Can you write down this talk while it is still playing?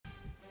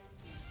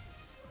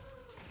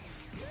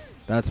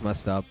That's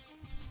messed up.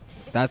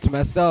 That's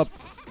messed up.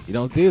 You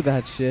don't do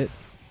that shit.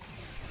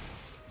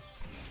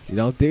 You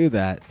don't do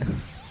that.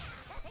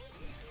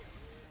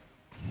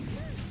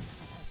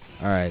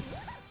 Alright.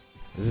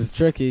 This is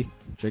tricky.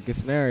 Tricky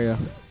scenario.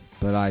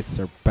 But I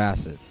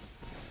surpass it.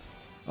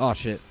 Oh,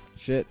 shit.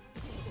 Shit.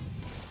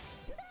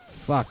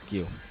 Fuck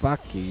you.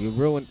 Fuck you. You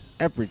ruined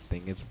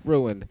everything. It's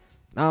ruined.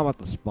 Now I'm about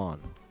to spawn.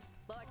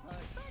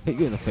 Hit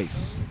you in the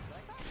face.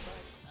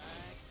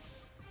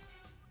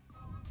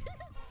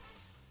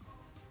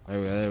 There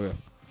we go. There we go.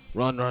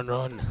 Run, run,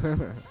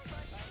 run.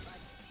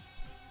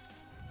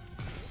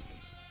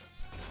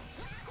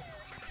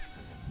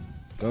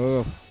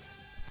 Go.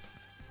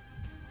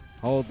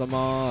 Hold them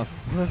off.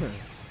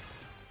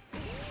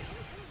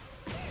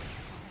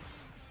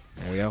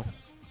 There we go.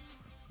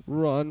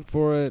 Run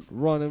for it.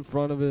 Run in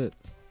front of it.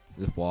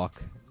 Just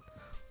walk.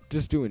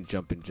 Just doing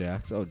jumping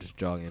jacks. Oh, just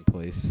jogging in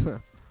place.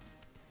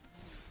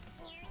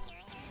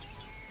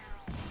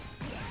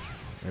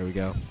 There we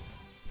go.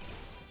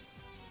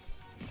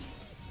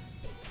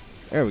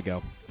 There we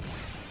go.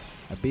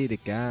 I beat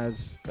it,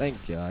 guys.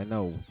 Thank you. I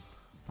know.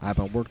 I've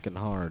been working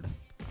hard.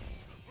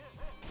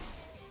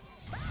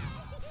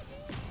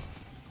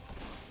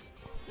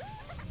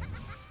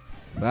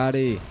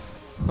 Body.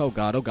 Oh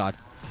god, oh god.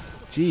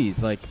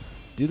 Jeez, like,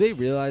 do they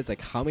realize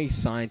like how many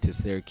scientists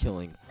they're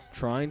killing,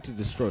 trying to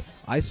destroy?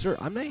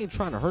 I'm not even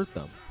trying to hurt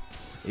them.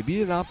 If you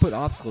did not put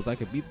obstacles, I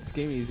could beat this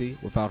game easy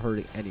without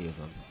hurting any of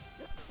them.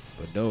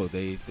 But no,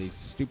 they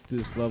stoop to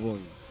this level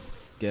and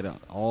get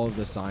all of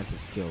the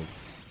scientists killed.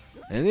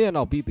 And in the end,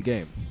 I'll beat the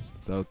game.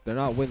 So they're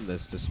not winning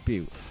this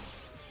dispute.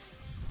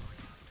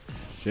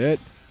 Shit.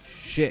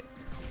 Shit.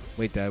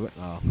 Wait, did I win?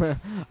 Oh.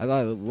 I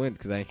thought I would win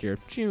because I hear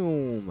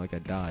choom like I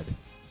died.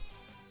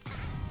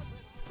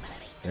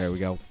 There we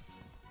go.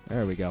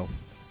 There we go.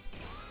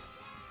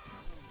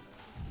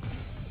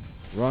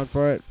 Run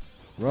for it.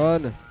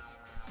 Run.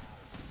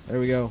 There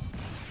we go.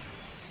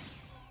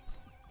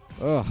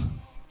 Ugh.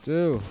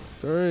 2,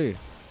 3.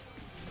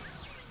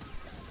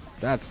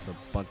 That's a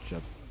bunch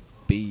of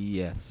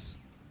BS.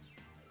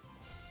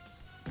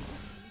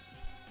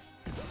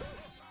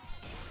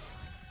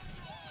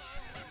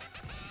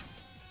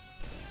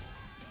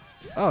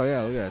 Oh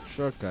yeah, look at that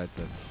shortcut.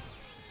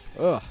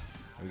 Ugh.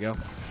 There we go.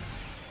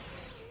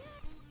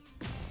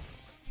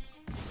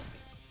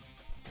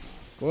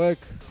 Quick.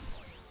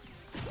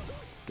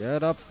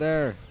 Get up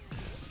there.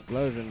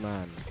 Splosion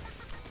man.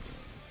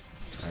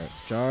 Alright,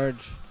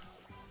 charge.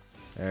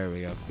 There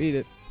we go. Beat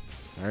it.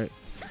 Alright.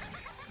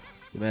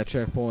 Give me that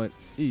checkpoint.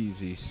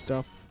 Easy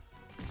stuff.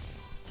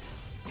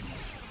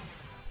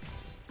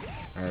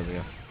 There we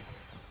go.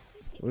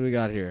 What do we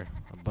got here?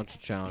 A bunch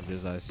of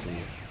challenges I see.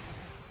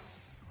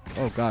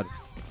 Oh god.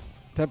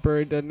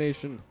 Temporary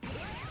detonation.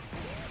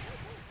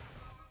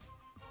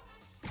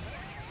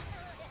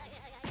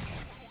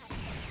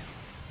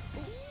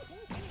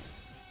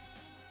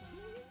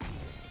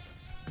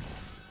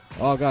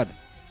 Oh god.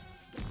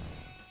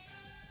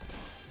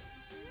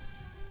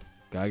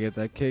 Gotta get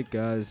that cake,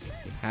 guys.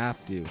 You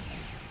have to.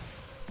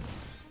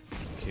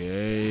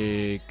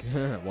 Cake.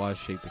 Why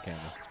shake the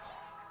camera?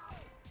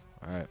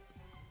 Alright.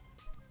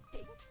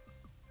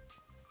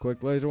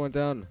 Quick laser went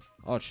down.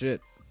 Oh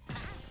shit.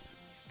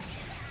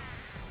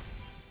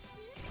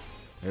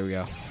 There we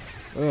go.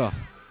 Ugh.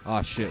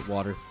 Oh shit,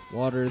 water.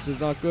 Water, this is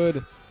not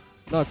good.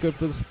 Not good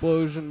for the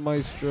Splosion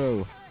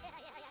Maestro.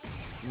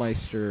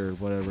 Meister,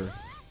 whatever.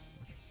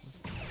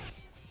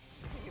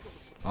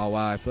 Oh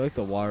wow, I feel like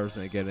the water's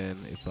gonna get in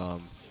if oh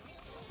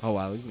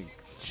wow, look at me.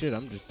 Shit,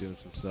 I'm just doing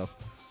some stuff.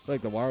 I feel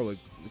like the water would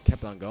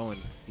kept on going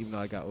even though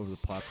I got over the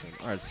platform.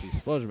 Alright, let's see.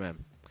 Splosion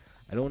Man.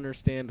 I don't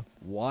understand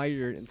why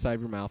your inside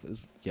of your mouth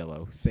is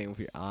yellow. Same with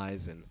your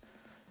eyes, and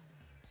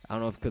I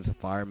don't know if because the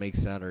fire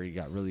makes that or you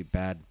got really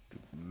bad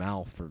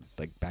mouth or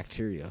like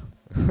bacteria.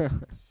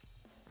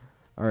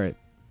 Alright.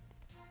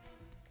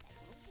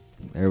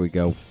 There we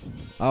go.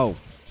 Oh.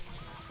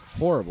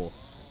 Horrible.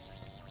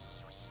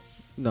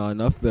 No,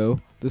 enough though.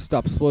 This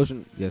stop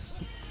Splosion.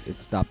 Yes, it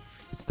stopped.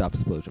 It stopped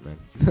Splosion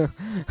Man.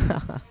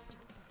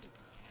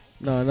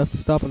 No, enough to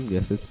stop him.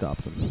 Yes, it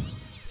stopped him.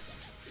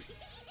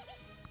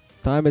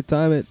 Time it,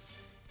 time it.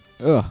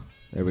 Ugh.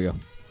 There we go.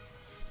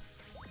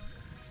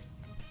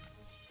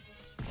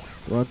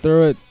 Run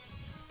through it.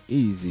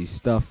 Easy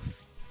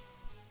stuff.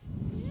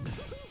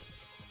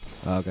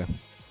 Okay.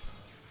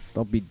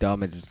 Don't be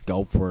dumb and just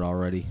go for it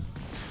already.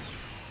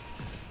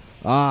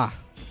 Ah.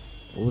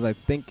 What was I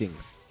thinking?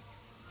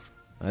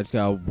 I just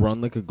gotta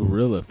run like a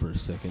gorilla for a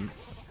second.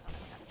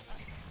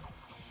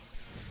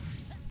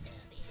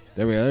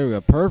 There we go, there we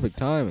go. Perfect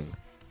timing.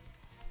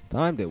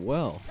 Timed it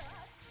well.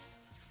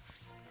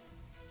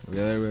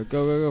 There we go,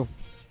 go, go,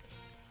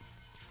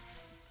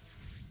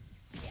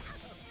 go.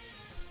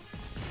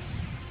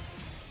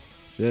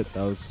 Shit,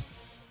 that was...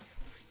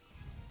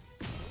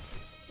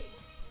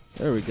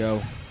 There we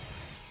go.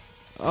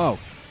 Oh.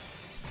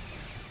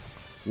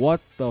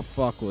 What the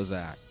fuck was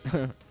that?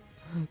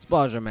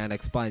 Splosion Man,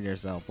 explain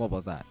yourself. What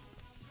was that?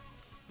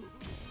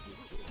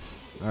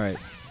 Alright.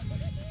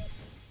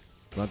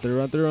 Run through,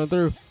 run through, run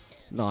through.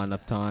 Not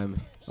enough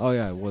time. Oh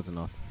yeah, it was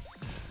enough.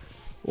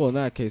 Well, in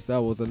that case,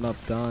 that was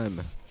enough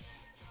time.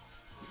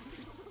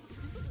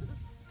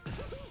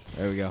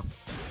 There we go.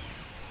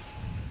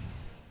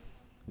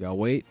 Gotta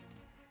wait.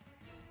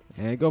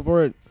 And go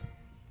for it.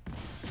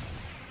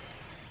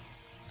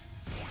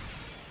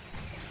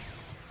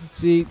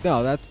 See,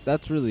 no,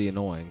 that's really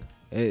annoying.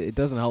 It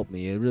doesn't help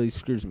me. It really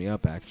screws me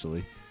up,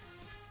 actually.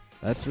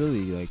 That's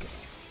really, like,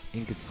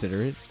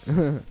 inconsiderate.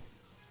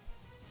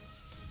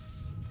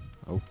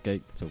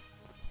 Okay, so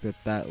get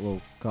that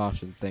little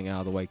caution thing out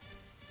of the way.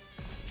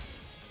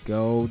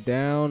 Go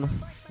down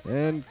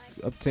and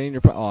obtain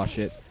your... Oh,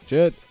 shit.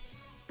 Shit.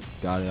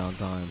 Got it on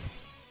time.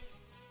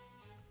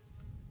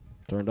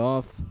 Turned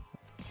off.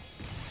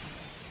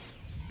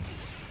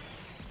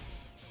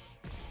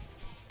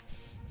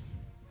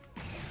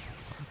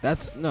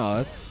 That's...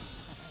 No,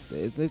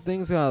 the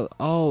thing's got...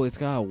 Oh, it's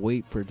gotta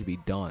wait for it to be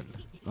done.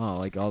 Oh,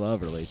 like all the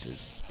other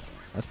lasers.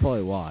 That's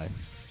probably why.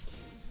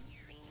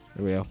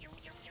 There we go.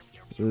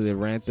 Ooh, they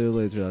ran through the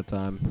laser that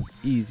time.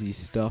 Easy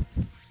stuff.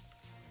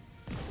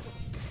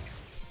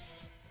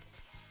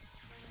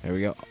 There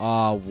we go.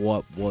 Ah,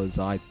 what was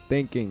I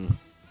thinking?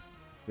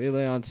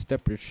 Leon,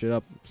 step your shit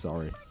up.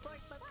 Sorry.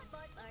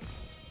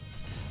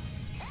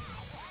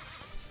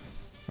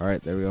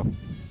 Alright, there we go.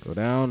 Go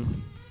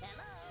down.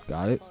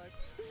 Got it.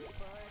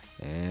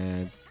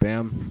 And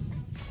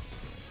bam.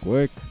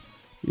 Quick.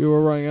 You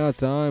were running out of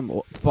time.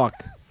 Oh, fuck.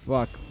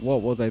 Fuck.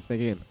 What was I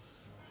thinking?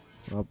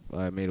 Oh,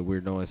 I made a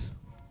weird noise.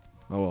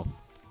 Oh well.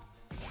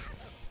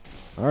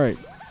 Alright.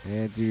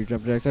 And do your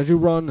jump jacks as you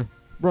run.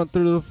 Run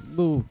through the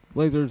little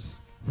lasers.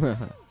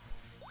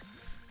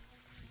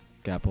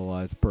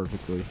 Capitalize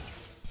perfectly.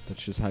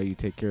 That's just how you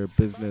take care of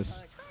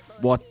business.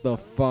 What the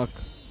fuck?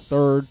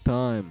 Third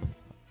time.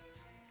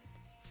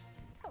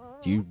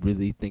 Do you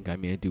really think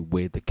I'm gonna do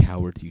Wade the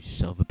Coward, you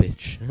son of a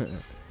bitch?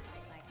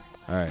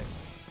 Alright.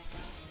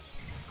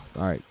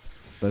 Alright.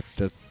 Let's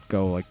just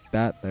go like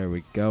that. There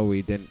we go.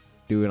 We didn't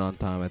do it on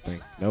time, I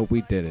think. Nope,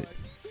 we did it.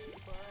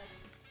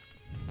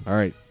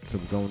 Alright. So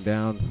we're going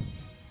down.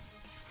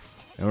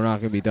 And we're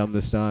not gonna be dumb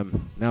this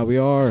time. Now we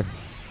are.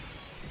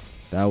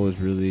 That was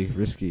really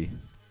risky.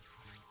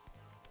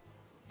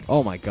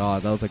 Oh my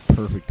god, that was like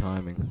perfect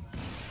timing.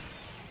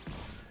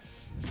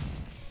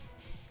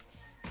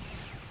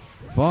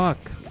 Fuck.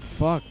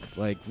 Fuck.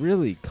 Like,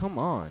 really? Come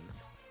on.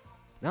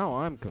 Now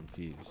I'm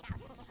confused.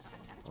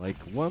 Like,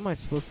 what am I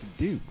supposed to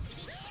do?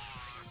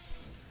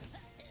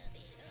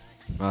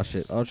 Oh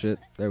shit. Oh shit.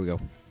 There we go.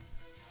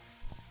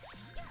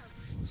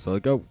 So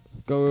go.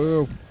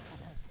 Go, go, go.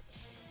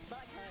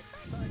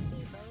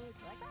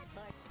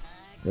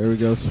 There we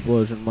go,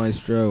 Splosion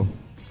Maestro.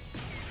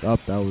 Oh,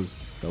 that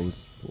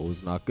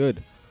was not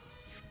good.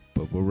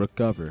 But we'll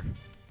recover.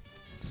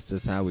 It's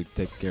just how we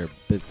take care of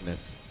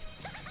business.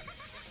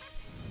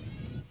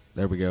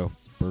 There we go.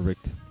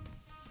 Perfect.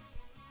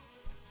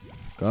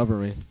 Cover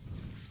me.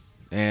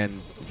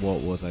 And what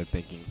was I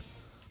thinking?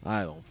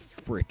 I don't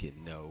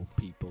freaking know,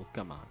 people.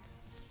 Come on.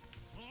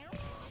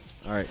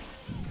 Alright.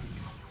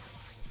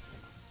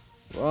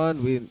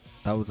 Run.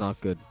 That was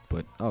not good,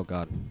 but oh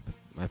god.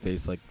 My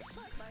face, like,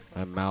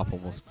 my mouth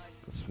almost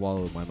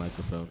swallowed my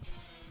microphone.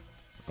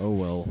 Oh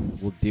well,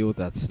 we'll deal with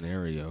that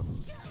scenario.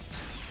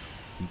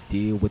 We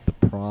deal with the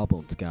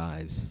problems,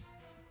 guys.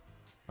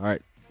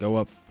 Alright, go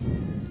up.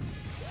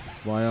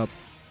 Fly up.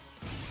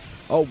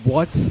 Oh,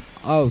 what?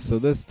 Oh, so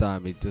this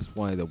time he just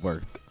wanted to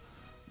work.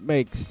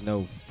 Makes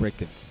no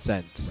freaking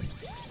sense.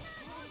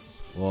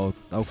 Well,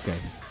 okay.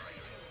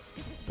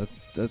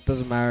 That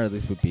doesn't matter, at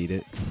least we beat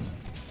it.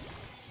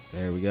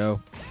 There we go.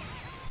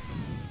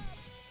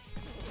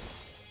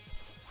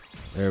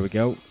 There we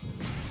go.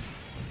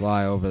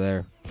 Fly over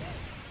there.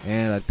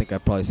 And I think I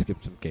probably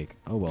skipped some cake.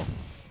 Oh well.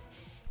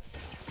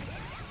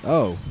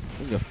 Oh,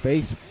 in your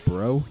face,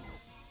 bro.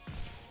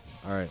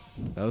 Alright.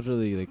 That was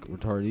really, like,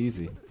 retarded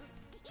easy.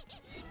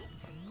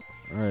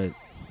 Alright.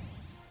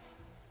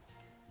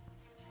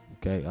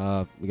 Okay,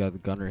 we got the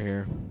gunner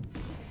here.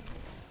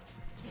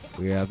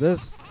 We have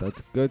this.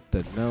 That's good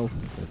to know,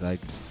 because I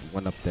just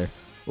went up there.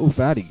 Ooh,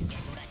 fatty.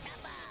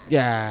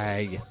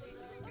 Yay!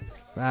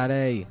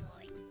 Fatty!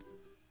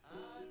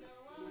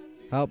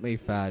 Help me,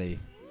 fatty.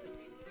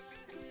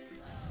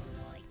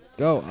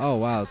 Go! Oh,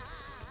 wow. It's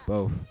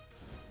both.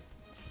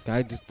 Can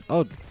I just...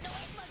 Oh!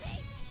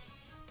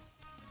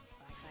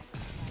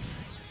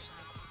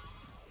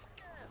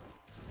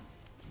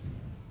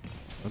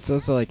 I'm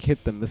supposed to, like,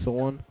 hit the missile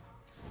one.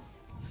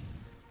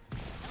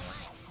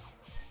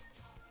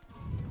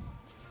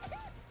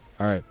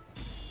 Alright.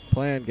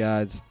 Plan,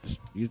 guys. Just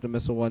use the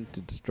missile one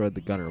to destroy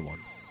the gunner one.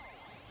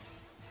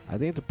 I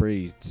think it's a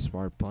pretty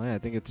smart plan. I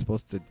think it's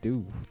supposed to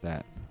do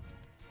that.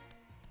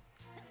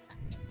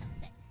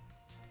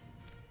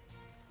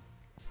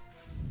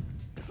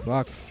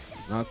 Fuck.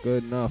 Not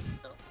good enough.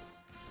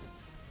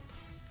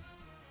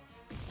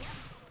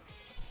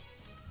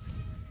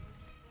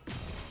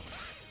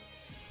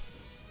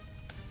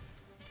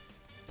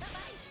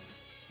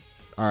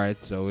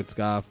 Alright, so it's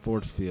got a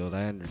force field.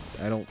 I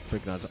don't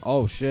freaking know.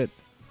 Oh, shit.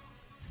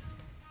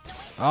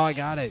 Oh, I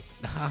got it.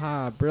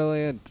 Haha,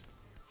 brilliant.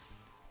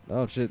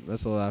 Oh shit,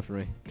 missile after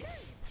me.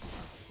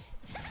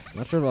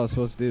 Not sure if I was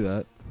supposed to do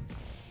that.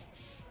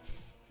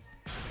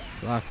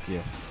 Fuck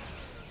you.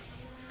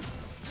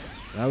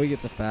 Now we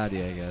get the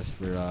fatty, I guess,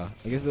 for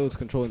I guess it was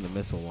controlling the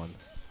missile one.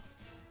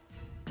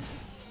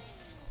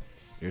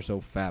 You're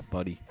so fat,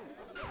 buddy.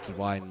 Which is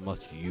why I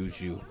must use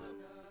you.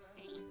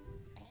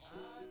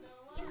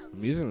 The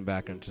music in the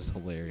background is just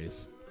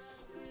hilarious.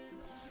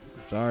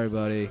 Sorry,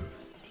 buddy.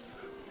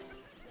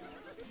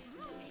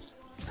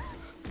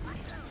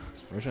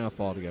 We're just gonna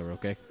fall together,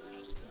 okay?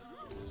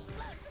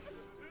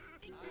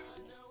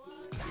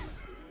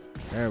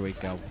 There we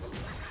go.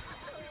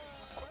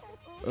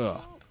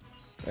 Ugh.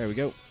 There we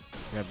go.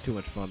 You're having too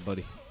much fun,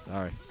 buddy.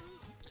 Alright.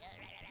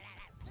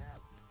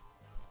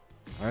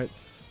 Alright.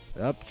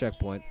 Up,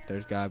 checkpoint.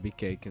 There's gotta be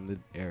cake in the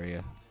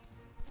area.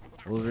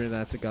 Wolverine,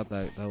 I took out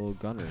that little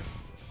gunner.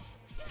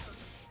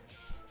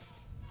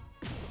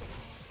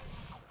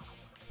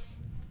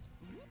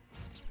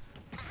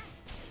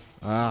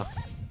 Ah.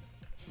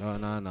 No,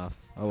 not enough.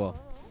 Oh well.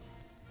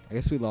 I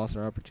guess we lost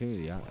our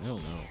opportunity. I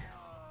don't know.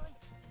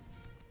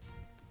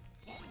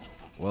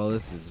 Well,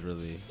 this is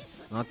really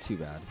not too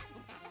bad.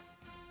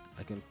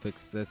 I can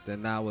fix this,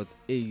 and that was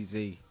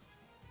easy.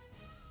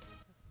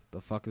 The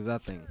fuck is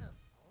that thing?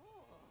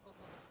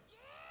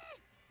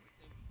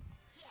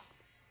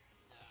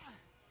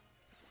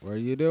 What are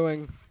you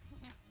doing?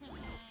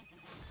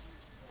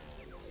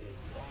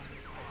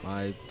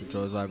 My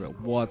controller's vibrating.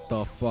 What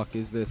the fuck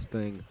is this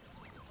thing?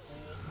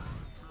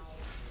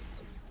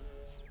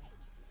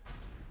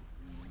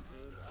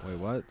 Wait,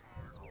 what?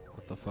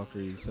 What the fuck are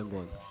you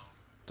symboling?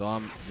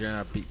 Dom, you're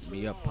gonna beat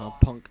me up,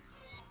 punk.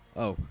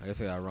 Oh, I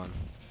guess I gotta run.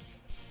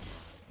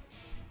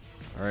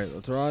 Alright,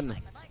 let's run.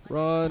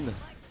 Run!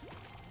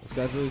 This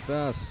guy's really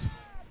fast.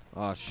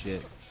 Oh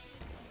shit.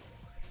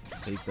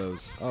 Hate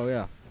those. Oh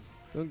yeah.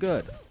 Doing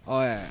good. Oh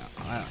yeah.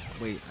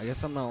 Wait, I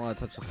guess I'm not allowed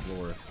to touch the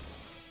floor.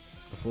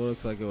 The floor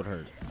looks like it would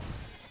hurt.